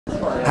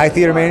Hi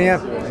Theater Mania,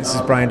 this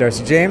is Brian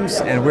Darcy James,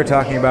 and we're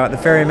talking about The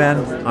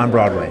Ferryman on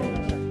Broadway.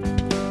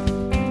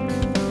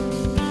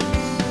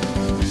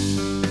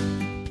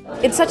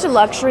 It's such a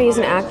luxury as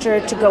an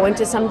actor to go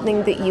into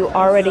something that you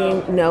already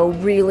know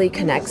really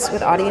connects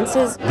with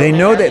audiences. They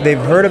know that they've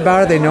heard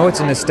about it, they know it's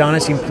an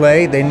astonishing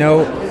play, they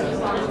know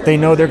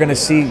they're going to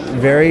see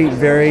very,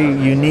 very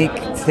unique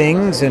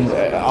things, and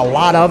a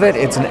lot of it.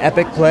 It's an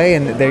epic play,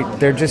 and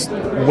they're just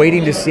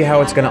waiting to see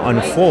how it's going to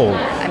unfold.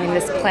 I mean,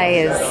 this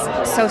play is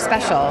so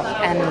special,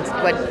 and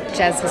what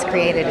Jez has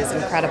created is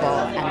incredible,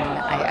 and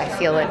I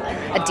feel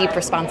a deep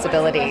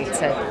responsibility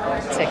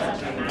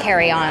to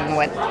carry on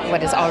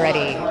what is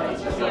already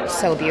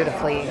so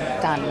beautifully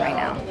done right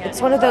now.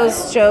 It's one of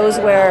those shows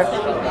where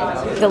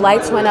the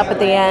lights went up at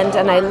the end,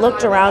 and I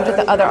looked around at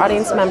the other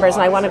audience members,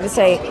 and I wanted to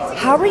say,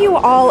 how are you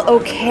all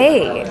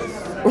okay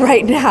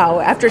right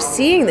now after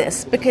seeing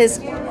this? Because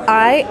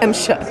I am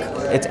shook.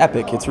 It's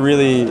epic. It's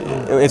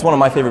one of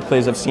my favorite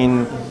plays I've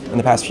seen in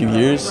the past few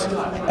years,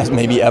 as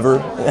maybe ever.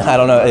 I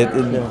don't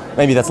know,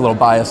 maybe that's a little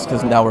biased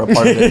because now we're a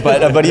part of it,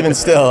 but even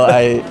still,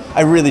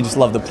 I really just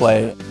love the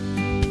play.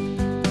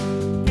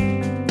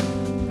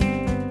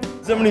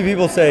 So many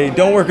people say,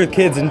 don't work with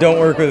kids and don't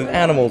work with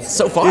animals.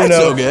 So far, it's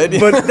so good.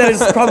 But that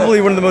is probably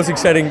one of the most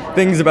exciting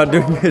things about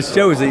doing this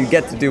show, is that you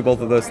get to do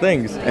both of those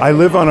things. I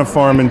live on a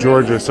farm in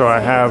Georgia, so I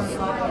have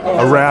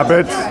a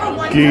rabbit,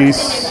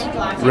 geese,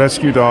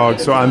 rescue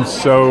dogs, so I'm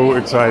so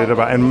excited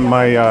about it. And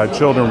my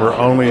children were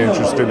only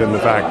interested in the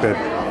fact that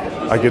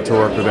I get to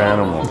work with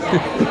animals.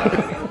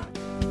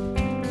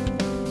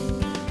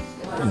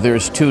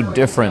 There's two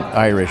different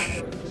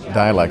Irish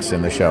dialects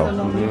in the show.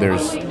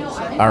 There's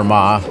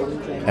Armagh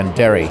and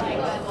Derry,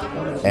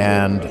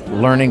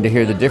 and learning to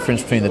hear the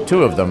difference between the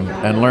two of them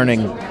and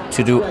learning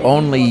to do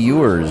only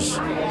yours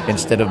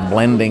instead of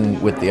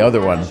blending with the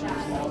other one,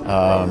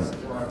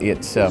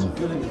 it's a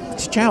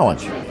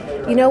challenge.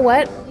 You know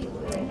what?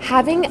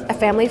 Having a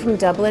family from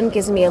Dublin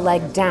gives me a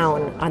leg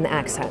down on the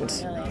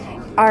accent.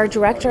 Our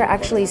director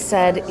actually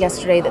said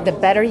yesterday that the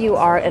better you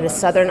are at a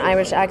Southern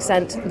Irish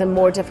accent, the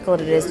more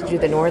difficult it is to do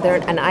the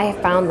Northern, and I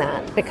have found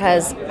that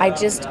because I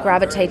just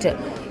gravitate to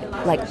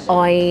like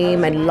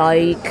I'm and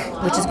like,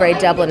 which is very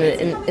Dublin,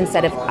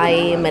 instead of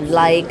I'm and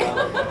like.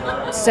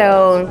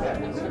 So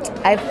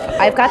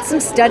I've got some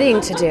studying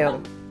to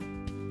do.